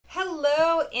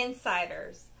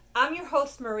Insiders. I'm your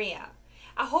host, Maria.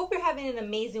 I hope you're having an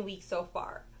amazing week so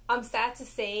far. I'm sad to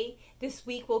say this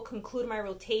week will conclude my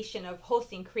rotation of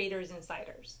hosting Creators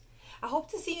Insiders. I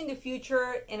hope to see you in the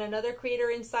future in another Creator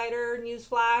Insider news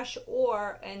flash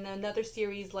or in another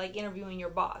series like interviewing your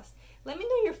boss. Let me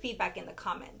know your feedback in the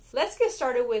comments. Let's get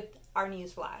started with our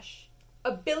news flash.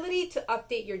 Ability to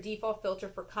update your default filter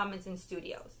for comments in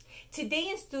Studios. Today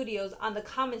in Studios, on the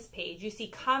comments page, you see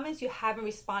comments you haven't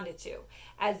responded to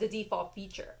as the default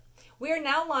feature. We are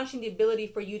now launching the ability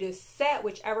for you to set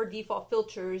whichever default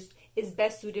filters is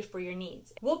best suited for your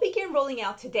needs. We'll begin rolling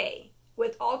out today,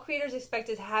 with all creators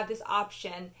expected to have this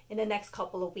option in the next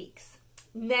couple of weeks.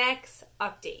 Next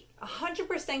update,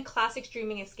 100% classic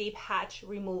streaming escape hatch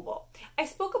removal. I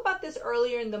spoke about this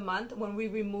earlier in the month when we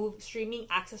removed streaming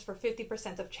access for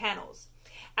 50% of channels.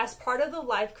 As part of the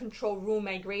live control room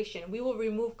migration, we will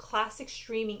remove classic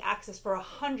streaming access for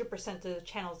 100% of the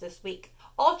channels this week.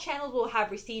 All channels will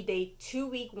have received a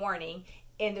 2-week warning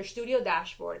in their studio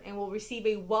dashboard and will receive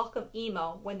a welcome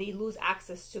email when they lose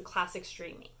access to classic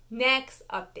streaming. Next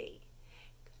update,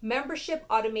 membership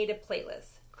automated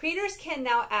playlist. Creators can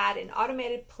now add an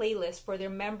automated playlist for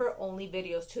their member-only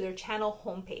videos to their channel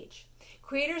homepage.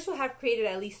 Creators who have created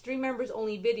at least 3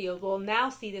 members-only videos will now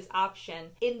see this option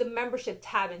in the membership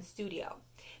tab in Studio.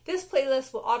 This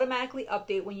playlist will automatically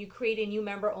update when you create a new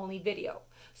member-only video,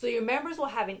 so your members will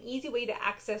have an easy way to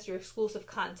access your exclusive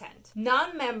content.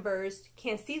 Non-members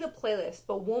can see the playlist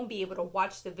but won't be able to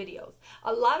watch the videos.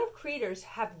 A lot of creators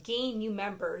have gained new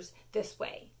members this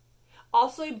way.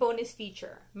 Also a bonus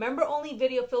feature, member-only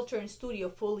video filter in Studio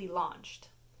fully launched.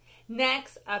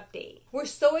 Next update. We're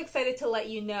so excited to let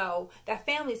you know that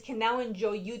families can now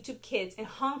enjoy YouTube Kids in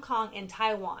Hong Kong and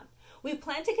Taiwan. We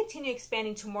plan to continue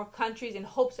expanding to more countries in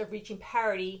hopes of reaching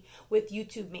parity with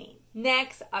YouTube Main.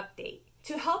 Next update.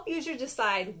 To help users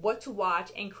decide what to watch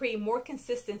and create more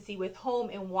consistency with Home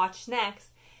and Watch Next,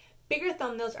 bigger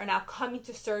thumbnails are now coming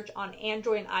to search on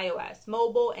Android and iOS,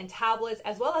 mobile and tablets,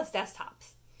 as well as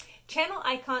desktops. Channel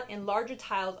icon and larger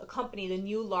tiles accompany the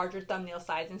new larger thumbnail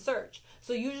size in search,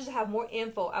 so users have more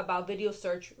info about video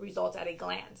search results at a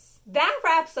glance. That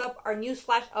wraps up our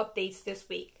newsflash updates this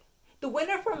week. The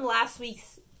winner from last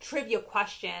week's trivia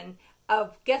question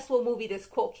of guess what movie this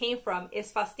quote came from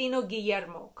is Faustino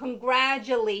Guillermo.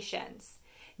 Congratulations!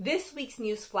 This week's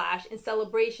newsflash in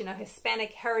celebration of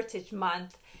Hispanic Heritage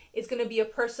Month is going to be a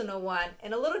personal one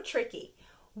and a little tricky.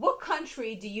 What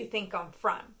country do you think I'm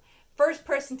from? First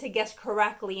person to guess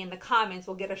correctly in the comments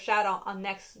will get a shout out on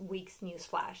next week's news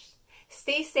flash.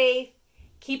 Stay safe,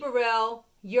 keep it real,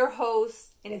 your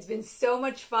host, and it's been so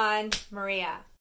much fun, Maria.